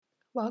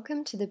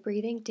Welcome to the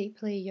Breathing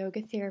Deeply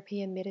Yoga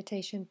Therapy and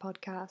Meditation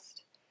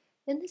podcast.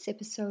 In this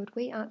episode,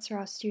 we answer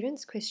our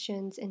students'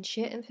 questions and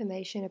share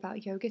information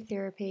about yoga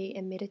therapy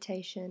and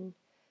meditation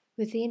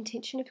with the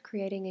intention of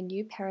creating a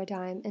new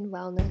paradigm in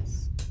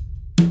wellness.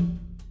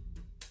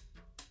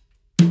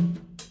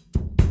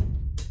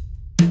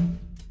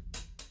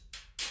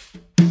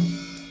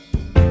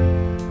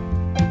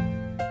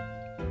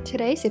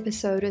 Today's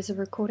episode is a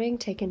recording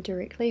taken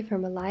directly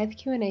from a live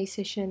Q&A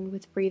session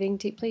with Breathing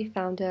Deeply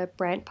founder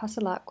Brant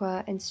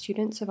Pasalakwa and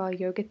students of our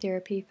Yoga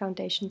Therapy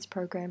Foundations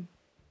program.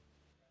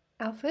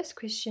 Our first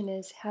question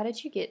is, how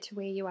did you get to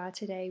where you are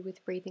today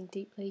with Breathing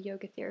Deeply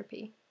Yoga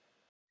Therapy?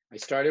 I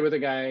started with a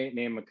guy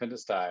named Mukunda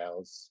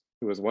Stiles,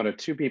 who was one of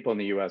two people in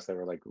the US that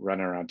were like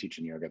running around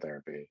teaching yoga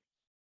therapy,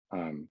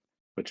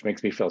 which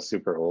makes me feel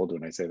super old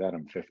when I say that.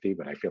 I'm 50,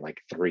 but I feel like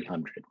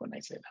 300 when I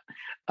say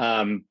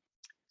that.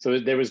 So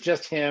there was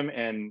just him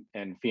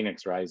and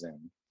Phoenix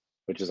Rising,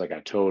 which is like a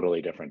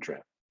totally different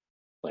trip,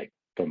 like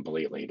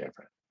completely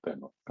different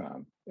than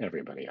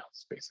everybody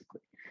else,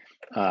 basically.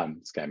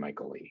 This guy,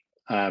 Michael Lee.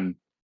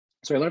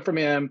 So I learned from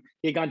him.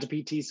 He had gone to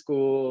PT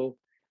school,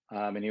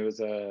 and he was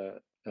a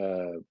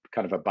kind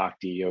of a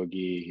bhakti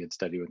yogi. He had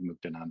studied with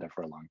Muktananda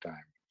for a long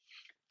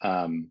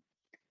time,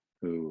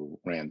 who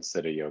ran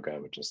Siddha Yoga,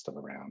 which is still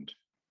around.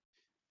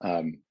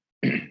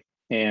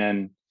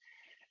 And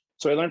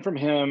so I learned from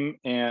him,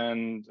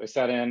 and I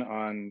sat in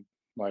on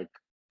like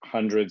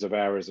hundreds of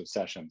hours of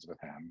sessions with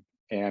him.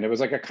 And it was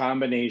like a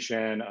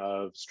combination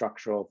of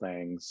structural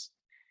things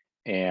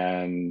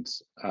and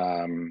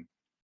kind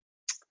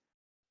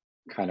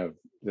of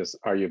this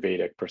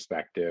Ayurvedic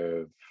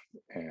perspective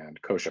and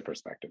kosha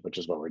perspective, which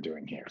is what we're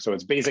doing here. So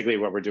it's basically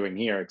what we're doing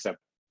here, except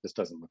this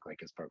doesn't look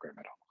like his program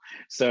at all.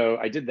 So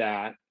I did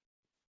that.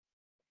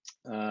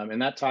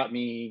 And that taught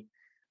me,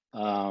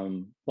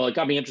 well, it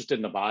got me interested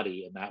in the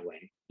body in that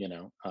way, you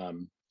know.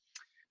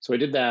 So I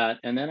did that.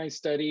 And then I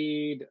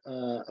studied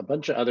a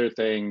bunch of other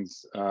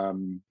things.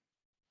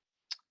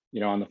 You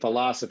know, on the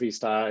philosophy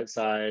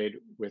side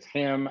with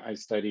him, I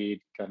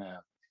studied kind of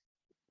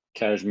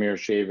Kashmir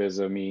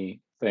Shaivism-y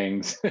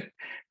things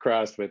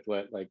crossed with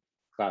what like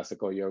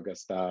classical yoga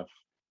stuff.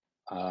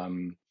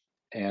 And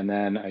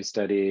then I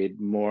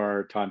studied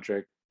more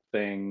tantric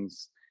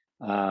things.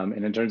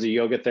 And in terms of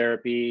yoga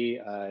therapy,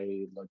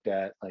 I looked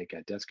at like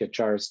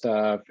Adeskachar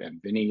stuff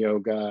and Vini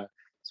yoga.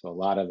 So a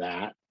lot of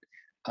that.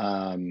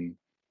 And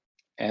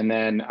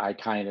then I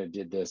kind of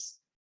did this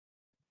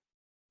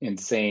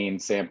insane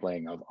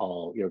sampling of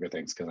all yoga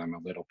things because I'm a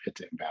little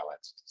pitta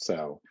imbalanced.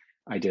 So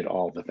I did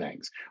all the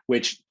things,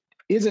 which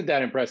isn't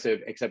that impressive,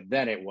 except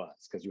then it was,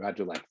 because you had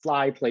to like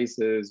fly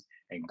places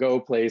and go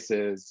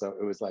places. So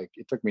it was like,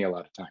 it took me a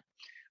lot of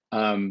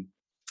time.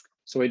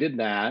 So I did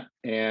that,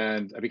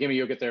 and I became a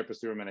yoga therapist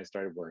through him, and I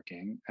started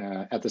working.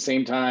 At the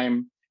same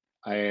time,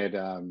 I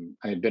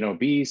had been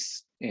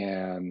obese,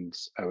 and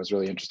I was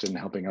really interested in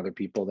helping other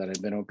people that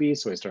had been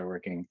obese. So I started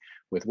working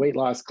with weight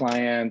loss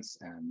clients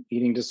and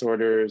eating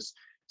disorders.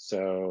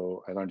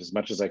 So I learned as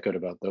much as I could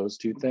about those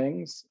two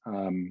things,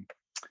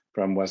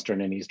 from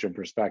Western and Eastern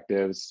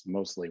perspectives,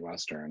 mostly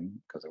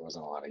Western, because there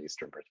wasn't a lot of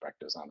Eastern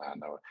perspectives on that.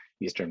 And the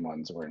Eastern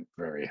ones weren't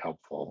very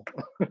helpful,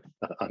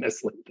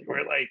 honestly. They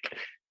were like,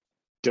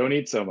 don't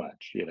eat so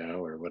much, you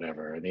know, or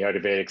whatever. And the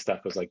Ayurvedic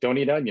stuff was like, don't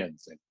eat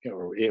onions. And, you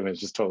know, it was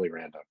just totally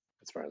random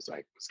as far as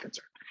I was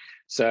concerned.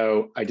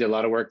 So I did a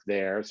lot of work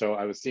there. So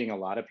I was seeing a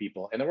lot of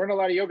people, and there weren't a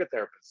lot of yoga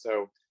therapists.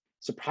 So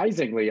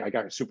surprisingly, I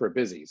got super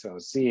busy. So I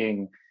was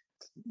seeing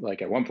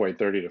like at one point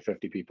 30 to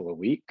 50 people a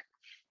week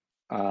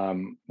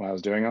while I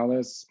was doing all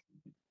this.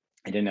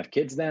 I didn't have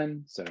kids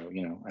then, so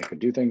you know I could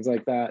do things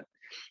like that.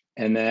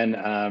 And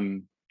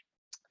then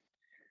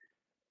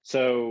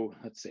so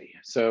let's see.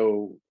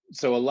 So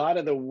a lot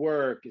of the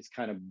work is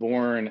kind of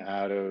born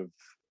out of,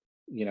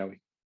 you know,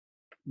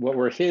 what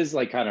were his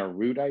like kind of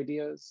root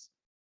ideas.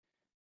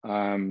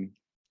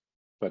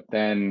 But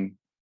then,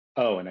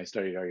 oh, and I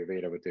studied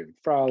Ayurveda with David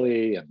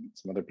Frawley and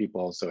some other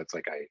people. So it's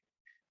like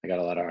I got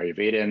a lot of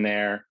Ayurveda in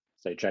there.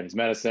 Studied Chinese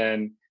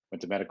medicine,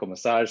 went to medical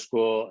massage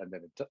school, and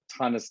then a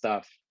ton of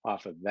stuff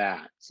off of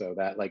that. So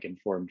that like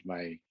informed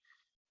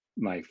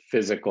my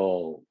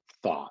physical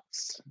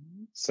thoughts.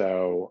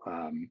 So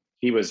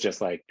he was just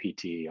like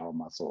PT, all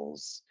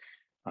muscles.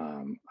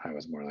 I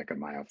was more like a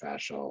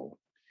myofascial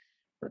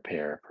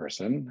repair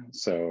person.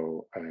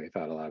 So I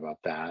thought a lot about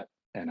that.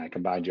 And I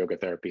combined yoga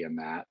therapy and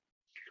that,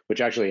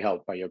 which actually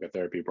helped my yoga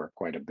therapy work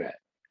quite a bit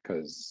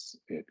because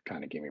it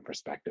kind of gave me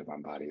perspective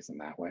on bodies in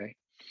that way.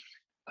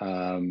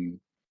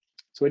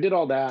 So I did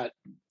all that.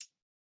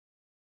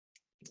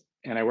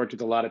 And I worked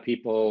with a lot of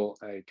people.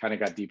 I kind of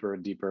got deeper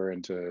and deeper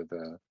into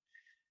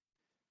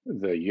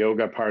the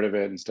yoga part of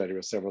it and studied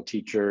with several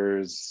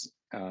teachers,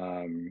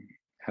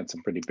 had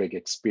some pretty big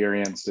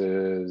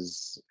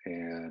experiences,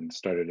 and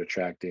started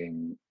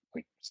attracting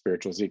like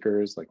spiritual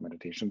seekers, like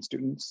meditation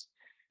students.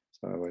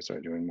 So I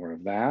started doing more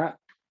of that.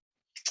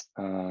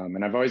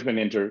 And I've always been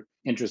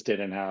interested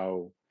in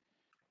how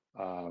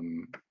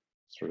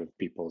sort of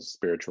people's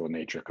spiritual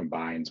nature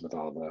combines with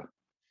all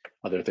the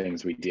other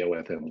things we deal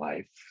with in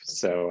life.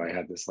 So I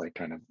had this like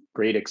kind of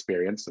great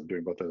experience of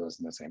doing both of those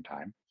in the same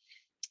time.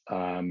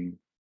 Um,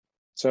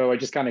 so I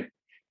just kind of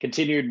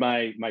continued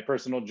my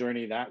personal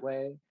journey that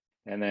way.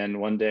 And then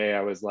one day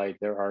I was like,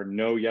 there are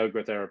no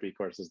yoga therapy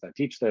courses that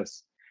teach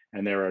this,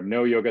 and there are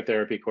no yoga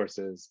therapy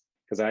courses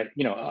because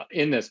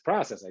in this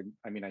process,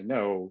 I mean, I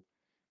know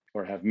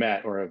or have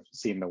met or have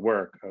seen the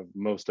work of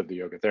most of the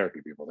yoga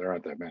therapy people. There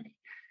aren't that many.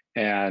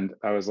 And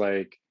I was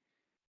like,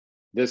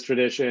 this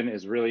tradition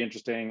is really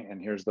interesting.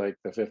 And here's like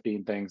the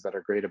 15 things that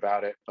are great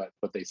about it. But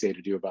what they say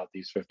to do about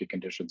these 50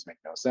 conditions make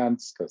no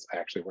sense because I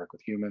actually work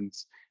with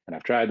humans and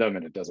I've tried them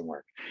and it doesn't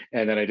work.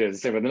 And then I did the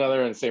same with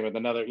another and the same with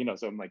another,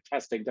 so I'm like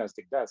testing.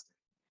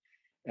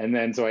 And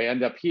then so I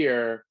end up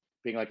here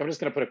being like, I'm just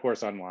going to put a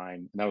course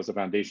online. And that was a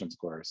foundations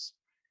course.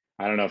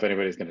 I don't know if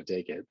anybody's going to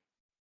take it.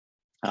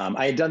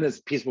 I had done this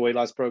peaceful weight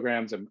loss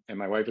programs, and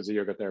my wife is a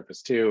yoga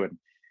therapist too. And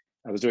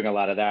I was doing a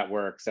lot of that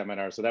work,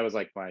 seminars. So that was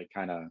like my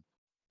kind of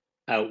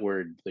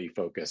outwardly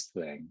focused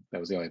thing. That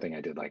was the only thing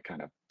I did like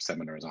kind of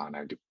seminars on.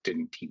 I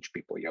didn't teach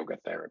people yoga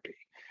therapy.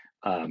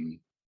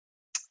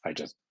 I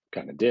just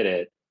kind of did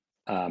it.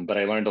 But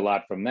I learned a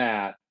lot from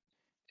that.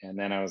 And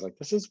then I was like,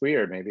 this is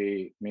weird.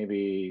 Maybe,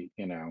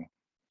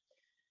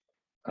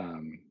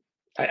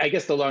 I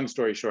guess the long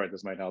story short,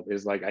 this might help,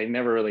 is like I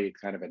never really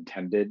kind of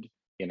intended,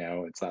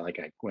 it's not like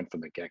I went from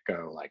the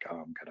get-go, like, oh,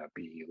 I'm gonna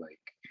be like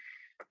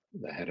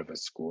the head of a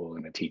school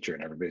and a teacher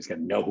and everybody's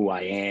gonna know who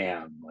I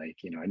am. Like,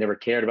 I never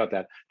cared about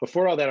that.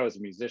 Before all that, I was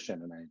a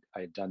musician and I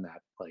had done that.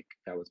 Like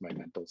that was my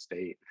mental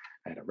state.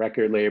 I had a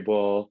record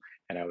label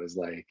and I was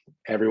like,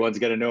 everyone's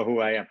gonna know who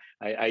I am.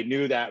 I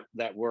knew that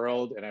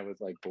world and I was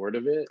like bored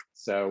of it.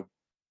 So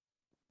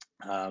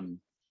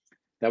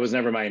that was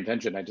never my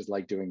intention. I just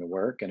liked doing the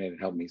work and it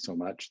helped me so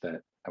much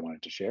that I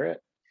wanted to share it.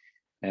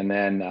 And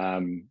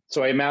then,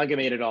 so I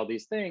amalgamated all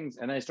these things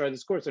and I started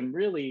this course. And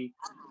really,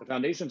 the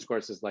foundations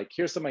course is like,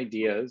 here's some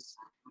ideas,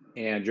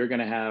 and you're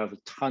going to have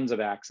tons of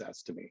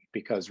access to me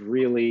because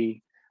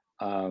really,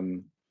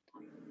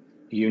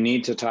 you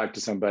need to talk to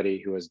somebody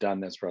who has done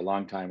this for a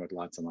long time with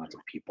lots and lots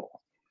of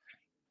people.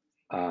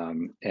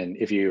 And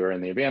if you are in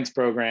the advanced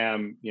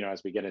program,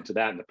 as we get into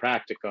that in the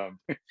practicum,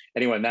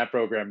 anyone in that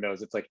program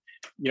knows it's like,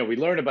 we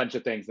learn a bunch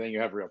of things, and then you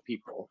have real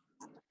people.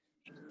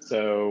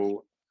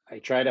 So I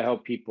try to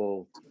help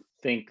people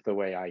think the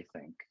way I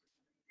think,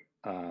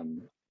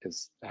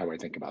 is how I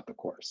think about the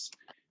course,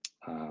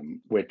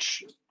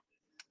 which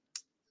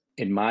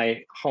in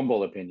my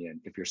humble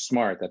opinion, if you're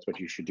smart, that's what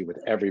you should do with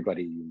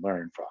everybody you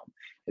learn from,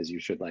 is you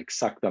should like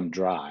suck them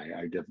dry.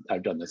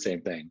 I've done the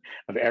same thing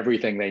of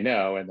everything they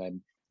know, and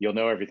then you'll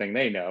know everything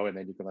they know, and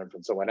then you can learn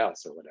from someone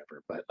else or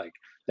whatever. But like,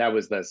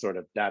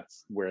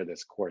 that's where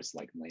this course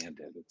like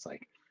landed. It's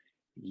like,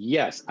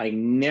 yes, I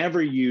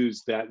never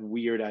use that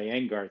weird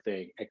Iyengar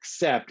thing,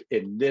 except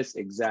in this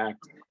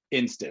exact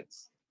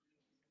instance.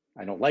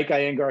 I don't like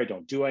Iyengar. I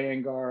don't do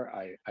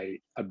Iyengar. I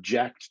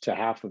object to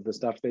half of the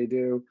stuff they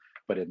do.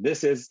 But in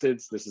this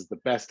instance, this is the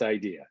best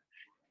idea.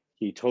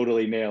 He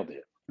totally nailed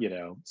it,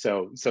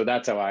 So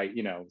that's how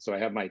so I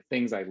have my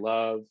things I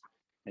love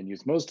and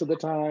use most of the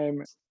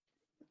time.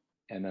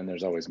 And then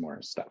there's always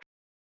more stuff.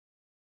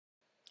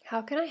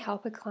 How can I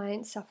help a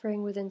client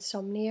suffering with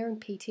insomnia and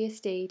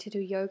PTSD to do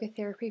yoga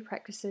therapy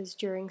practices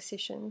during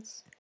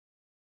sessions?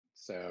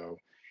 So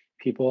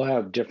people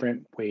have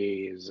different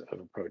ways of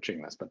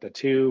approaching this, but the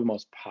two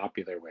most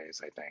popular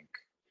ways, I think,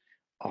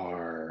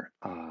 are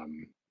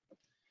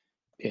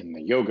in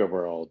the yoga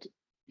world,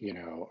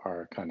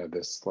 are kind of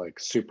this like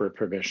super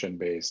permission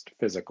based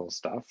physical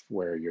stuff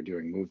where you're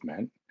doing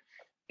movement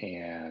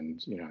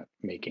and you're not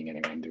making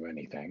anyone do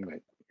anything,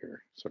 but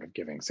you're sort of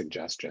giving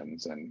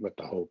suggestions and with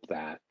the hope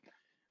that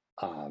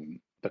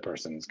the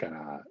person's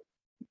gonna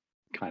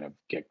kind of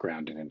get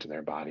grounded into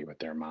their body with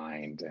their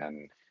mind,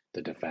 and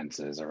the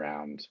defenses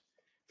around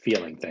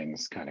feeling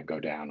things kind of go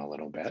down a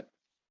little bit.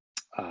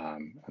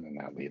 And then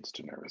that leads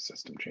to nervous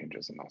system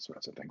changes and all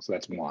sorts of things. So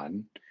that's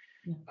one.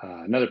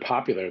 Yeah. Another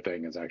popular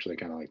thing is actually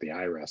kind of like the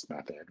iRest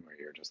method, where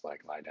you're just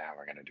like, lie down,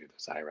 we're going to do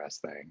this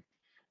iRest thing.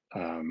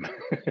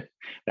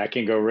 That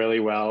can go really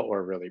well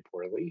or really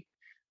poorly,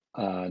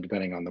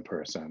 depending on the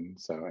person.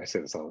 So I've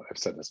said this a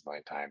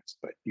million times,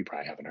 but you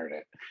probably haven't heard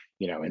it.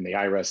 In the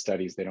iRest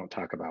studies, they don't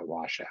talk about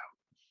washout.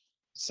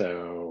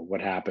 So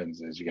what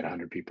happens is you get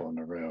 100 people in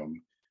a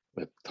room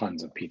with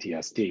tons of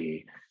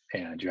PTSD,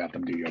 and you have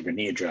them do yoga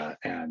nidra,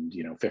 and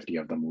 50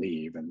 of them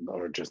leave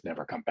or just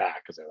never come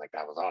back because they're like,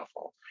 that was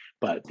awful.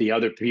 But the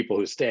other people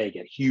who stay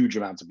get huge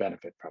amounts of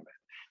benefit from it.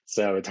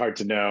 So it's hard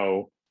to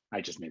know.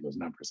 I just made those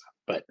numbers up,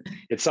 but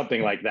it's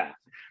something like that,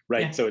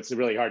 right? Yeah. So it's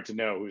really hard to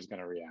know who's going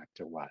to react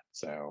to what.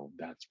 So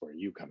that's where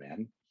you come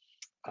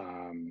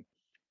in.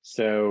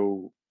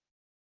 So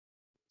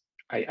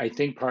I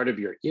think part of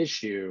your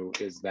issue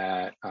is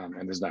that,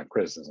 and there's not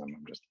criticism,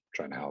 I'm just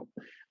trying to help.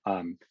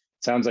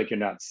 Sounds like you're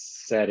not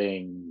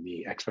setting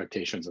the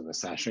expectations of the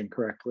session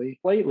correctly.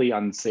 Slightly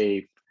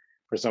unsafe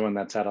for someone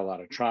that's had a lot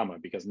of trauma,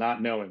 because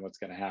not knowing what's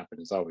going to happen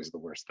is always the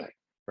worst thing.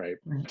 right?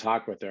 Right.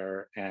 Talk with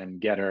her and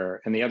get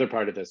her. And the other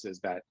part of this is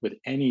that with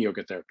any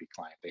yoga therapy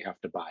client, they have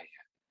to buy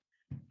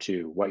in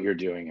to what you're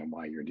doing and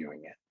why you're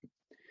doing it.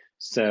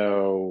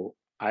 So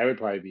I would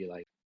probably be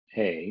like,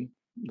 hey,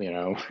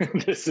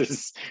 this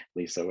is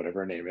Lisa, whatever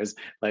her name is.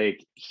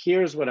 Like,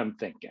 here's what I'm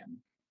thinking.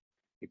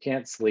 You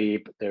can't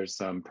sleep. There's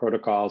some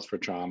protocols for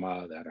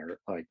trauma that are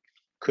like,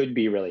 could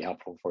be really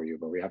helpful for you,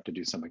 but we have to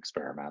do some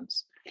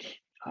experiments.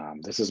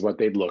 This is what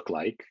they'd look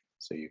like.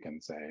 So you can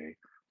say,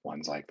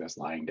 one's like this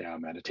lying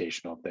down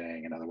meditational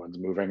thing, another one's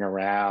moving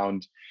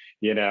around.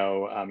 You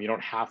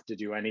don't have to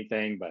do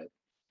anything, but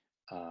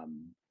a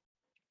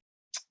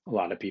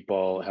lot of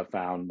people have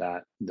found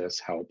that this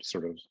helps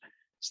sort of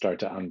start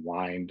to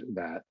unwind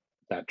that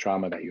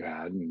trauma that you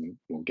had, and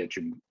will get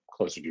you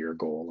closer to your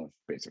goal of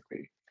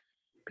basically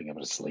being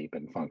able to sleep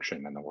and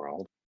function in the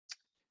world.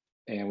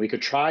 And we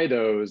could try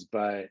those,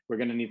 but we're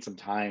going to need some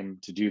time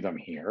to do them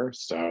here.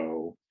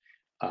 So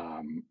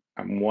I'm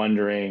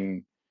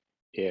wondering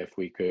if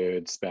we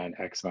could spend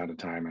X amount of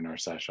time in our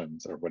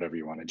sessions or whatever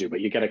you want to do,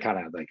 but you got to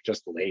kind of like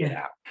just lay it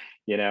out,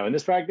 in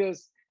this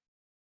practice,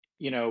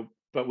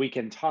 but we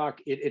can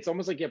talk. It's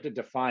almost like you have to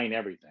define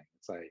everything.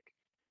 It's like,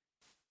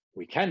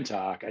 we can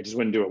talk. I just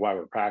wouldn't do it while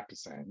we're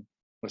practicing,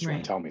 unless you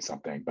want to tell me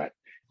something, but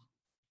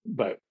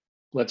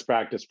let's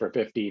practice for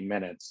 15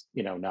 minutes,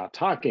 not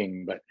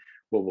talking. But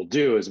what we'll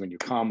do is when you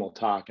come, we'll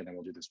talk, and then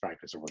we'll do this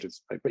practice, or we'll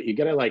just, but you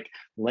got to like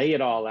lay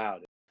it all out.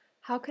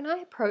 How can I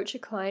approach a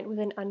client with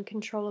an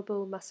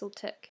uncontrollable muscle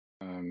tic?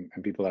 And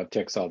people have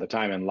tics all the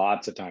time, and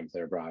lots of times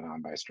they're brought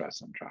on by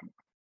stress and trauma.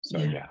 So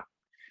yeah.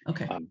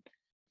 Okay.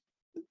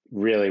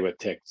 Really with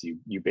tics,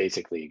 you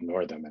basically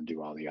ignore them and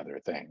do all the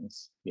other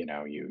things.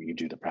 You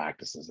do the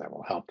practices that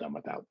will help them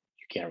without,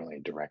 you can't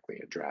really directly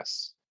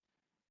address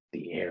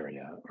the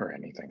area or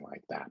anything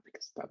like that,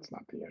 because that's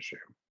not the issue.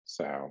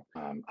 So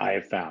I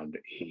have found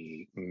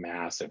a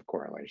massive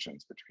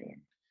correlations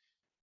between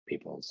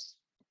people's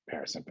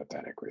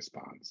parasympathetic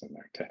response and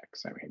their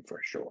tics. I mean,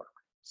 for sure.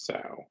 So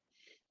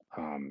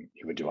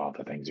you would do all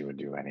the things you would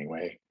do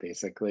anyway,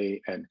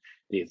 basically. And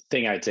the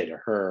thing I'd say to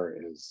her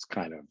is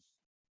kind of,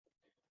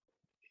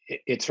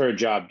 it's her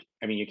job.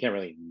 I mean, you can't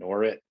really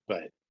ignore it,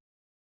 but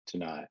to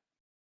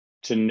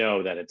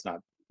know that it's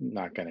not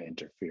going to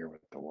interfere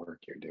with the work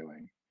you're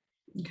doing.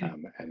 Okay.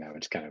 And I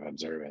would just kind of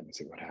observe it and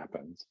see what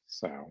happens.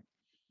 So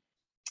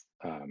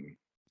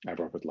I've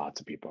worked with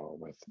lots of people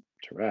with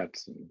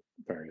Tourette's and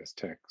various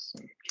tics,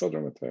 and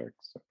children with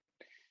tics.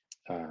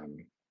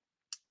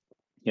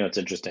 It's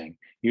interesting.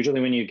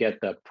 Usually when you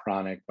get the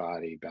pranic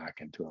body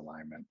back into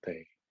alignment,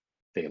 they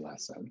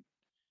lessen.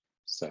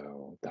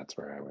 So that's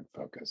where I would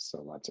focus.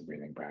 So lots of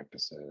breathing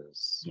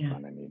practices,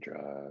 prana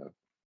nidra,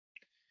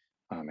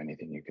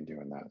 anything you can do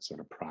in that sort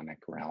of pranic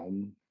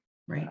realm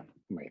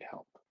might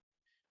help.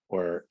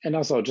 And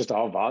also just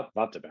all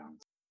vata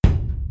balance.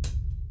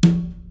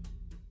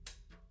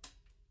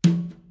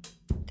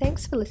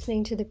 Thanks for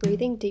listening to the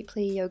Breathing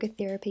Deeply Yoga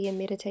Therapy and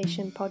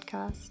Meditation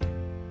podcast.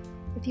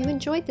 If you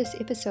enjoyed this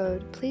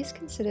episode, please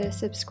consider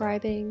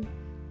subscribing,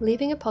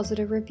 leaving a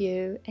positive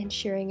review, and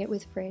sharing it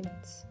with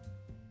friends.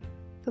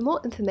 For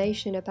more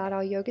information about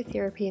our yoga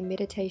therapy and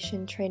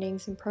meditation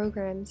trainings and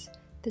programs,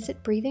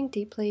 visit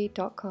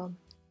breathingdeeply.com.